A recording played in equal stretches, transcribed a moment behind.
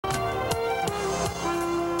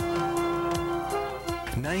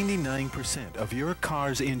99% of your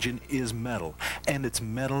car's engine is metal, and it's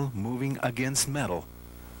metal moving against metal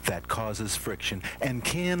that causes friction and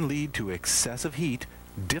can lead to excessive heat,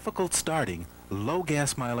 difficult starting, low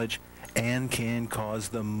gas mileage, and can cause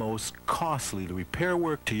the most costly repair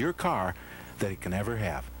work to your car that it can ever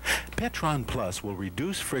have. Petron Plus will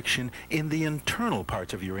reduce friction in the internal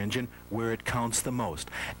parts of your engine where it counts the most,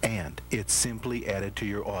 and it's simply added to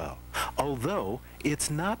your oil. Although it's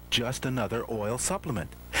not just another oil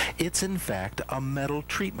supplement, it's in fact a metal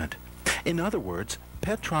treatment. In other words,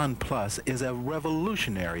 Petron Plus is a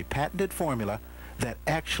revolutionary patented formula that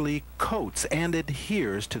actually coats and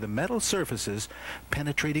adheres to the metal surfaces,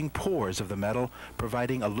 penetrating pores of the metal,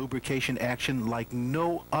 providing a lubrication action like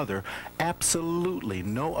no other, absolutely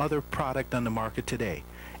no other product on the market today.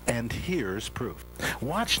 And here's proof.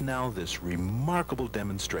 Watch now this remarkable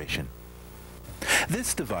demonstration.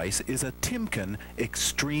 This device is a Timken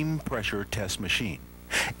extreme pressure test machine.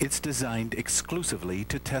 It's designed exclusively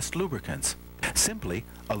to test lubricants. Simply,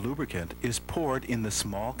 a lubricant is poured in the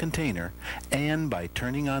small container, and by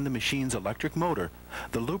turning on the machine's electric motor,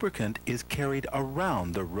 the lubricant is carried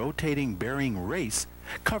around the rotating bearing race,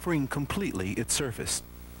 covering completely its surface.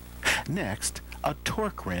 Next, a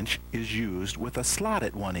torque wrench is used with a slot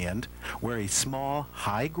at one end where a small,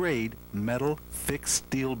 high-grade metal fixed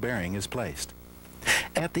steel bearing is placed.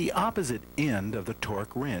 At the opposite end of the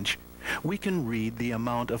torque wrench, we can read the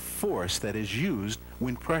amount of force that is used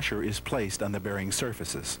when pressure is placed on the bearing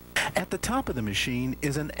surfaces. At the top of the machine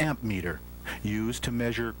is an amp meter, used to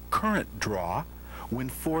measure current draw when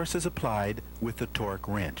force is applied with the torque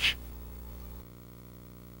wrench.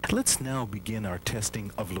 Let's now begin our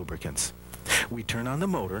testing of lubricants. We turn on the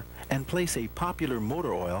motor and place a popular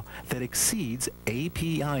motor oil that exceeds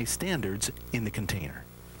API standards in the container.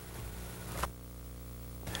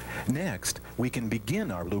 Next, we can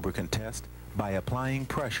begin our lubricant test by applying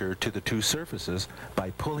pressure to the two surfaces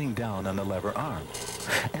by pulling down on the lever arm.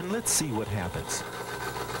 And let's see what happens.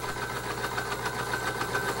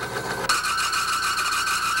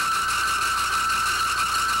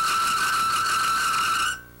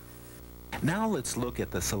 Now let's look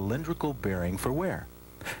at the cylindrical bearing for wear.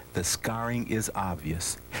 The scarring is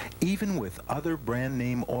obvious. Even with other brand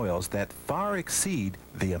name oils that far exceed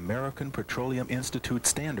the American Petroleum Institute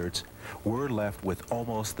standards, we're left with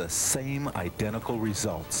almost the same identical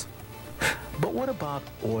results. But what about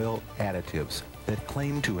oil additives that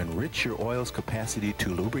claim to enrich your oil's capacity to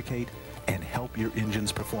lubricate and help your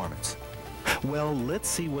engine's performance? Well, let's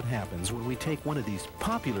see what happens when we take one of these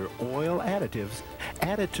popular oil additives,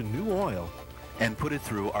 add it to new oil, and put it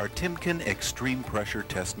through our Timken extreme pressure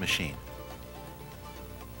test machine.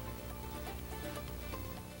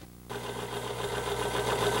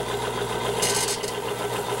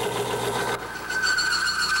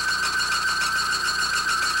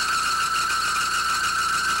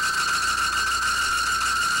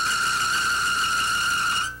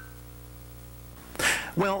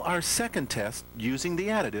 Well, our second test using the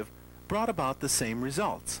additive brought about the same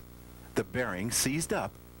results. The bearing seized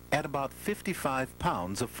up at about 55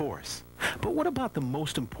 pounds of force. But what about the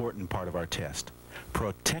most important part of our test?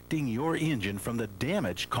 Protecting your engine from the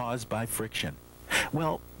damage caused by friction.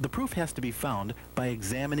 Well, the proof has to be found by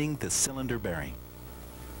examining the cylinder bearing.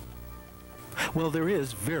 Well, there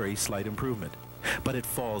is very slight improvement, but it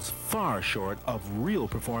falls far short of real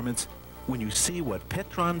performance when you see what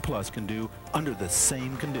Petron Plus can do under the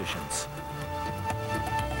same conditions.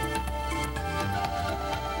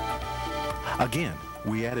 Again,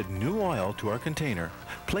 we added new oil to our container,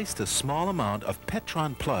 placed a small amount of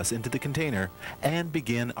Petron Plus into the container, and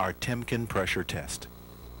begin our Timken pressure test.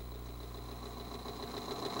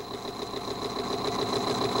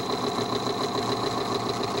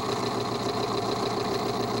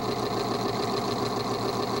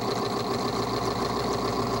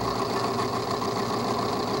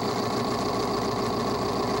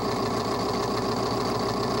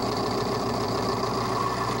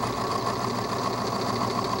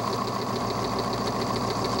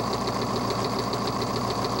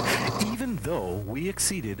 Though we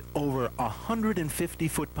exceeded over 150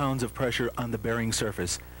 foot-pounds of pressure on the bearing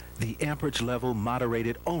surface, the amperage level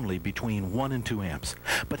moderated only between 1 and 2 amps.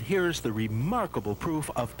 But here's the remarkable proof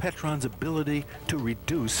of Petron's ability to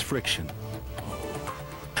reduce friction.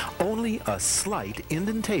 Only a slight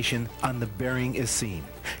indentation on the bearing is seen.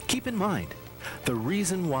 Keep in mind, the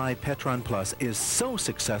reason why Petron Plus is so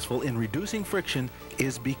successful in reducing friction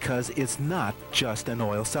is because it's not just an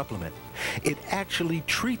oil supplement. It actually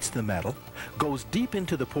treats the metal, goes deep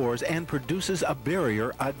into the pores, and produces a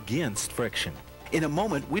barrier against friction. In a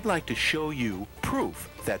moment, we'd like to show you proof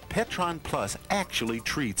that Petron Plus actually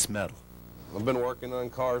treats metal. I've been working on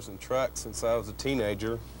cars and trucks since I was a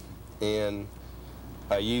teenager, and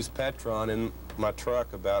I used Petron in my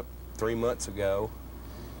truck about 3 months ago,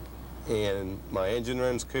 and my engine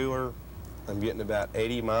runs cooler. I'm getting about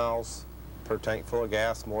 80 miles per tank full of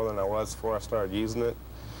gas, more than I was before I started using it.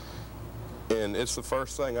 And it's the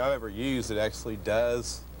first thing I've ever used that actually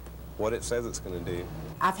does what it says it's going to do.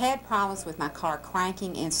 I've had problems with my car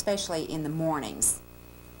cranking, and especially in the mornings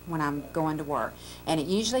when I'm going to work. And it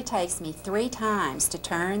usually takes me 3 times to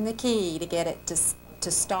turn the key to get it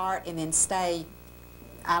to start and then stay.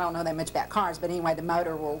 I don't know that much about cars, but anyway, the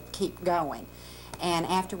motor will keep going. And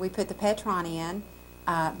after we put the Petron in,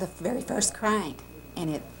 the very first crank,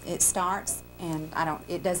 and it starts, and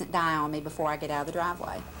it doesn't die on me before I get out of the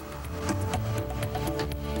driveway.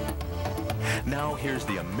 Now here's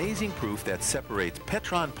the amazing proof that separates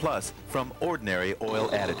Petron Plus from ordinary oil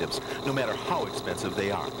additives, no matter how expensive they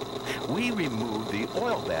are. We remove the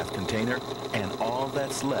oil bath container, and all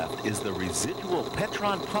that's left is the residual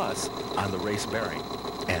Petron Plus on the race bearing.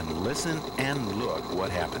 And listen and look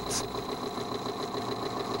what happens.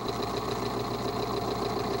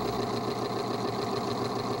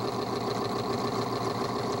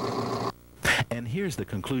 And here's the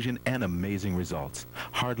conclusion and amazing results.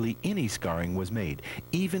 Hardly any scarring was made,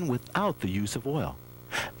 even without the use of oil.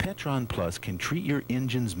 Petron Plus can treat your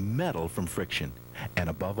engine's metal from friction. And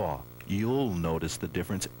above all, you'll notice the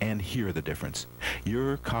difference and hear the difference.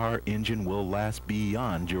 Your car engine will last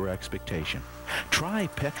beyond your expectation. Try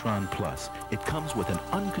Petron Plus. It comes with an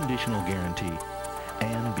unconditional guarantee.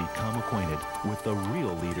 And become acquainted with the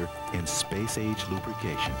real leader in space-age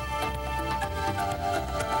lubrication.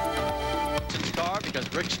 Car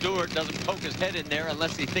because Rick Stewart doesn't poke his head in there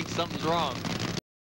unless he thinks something's wrong.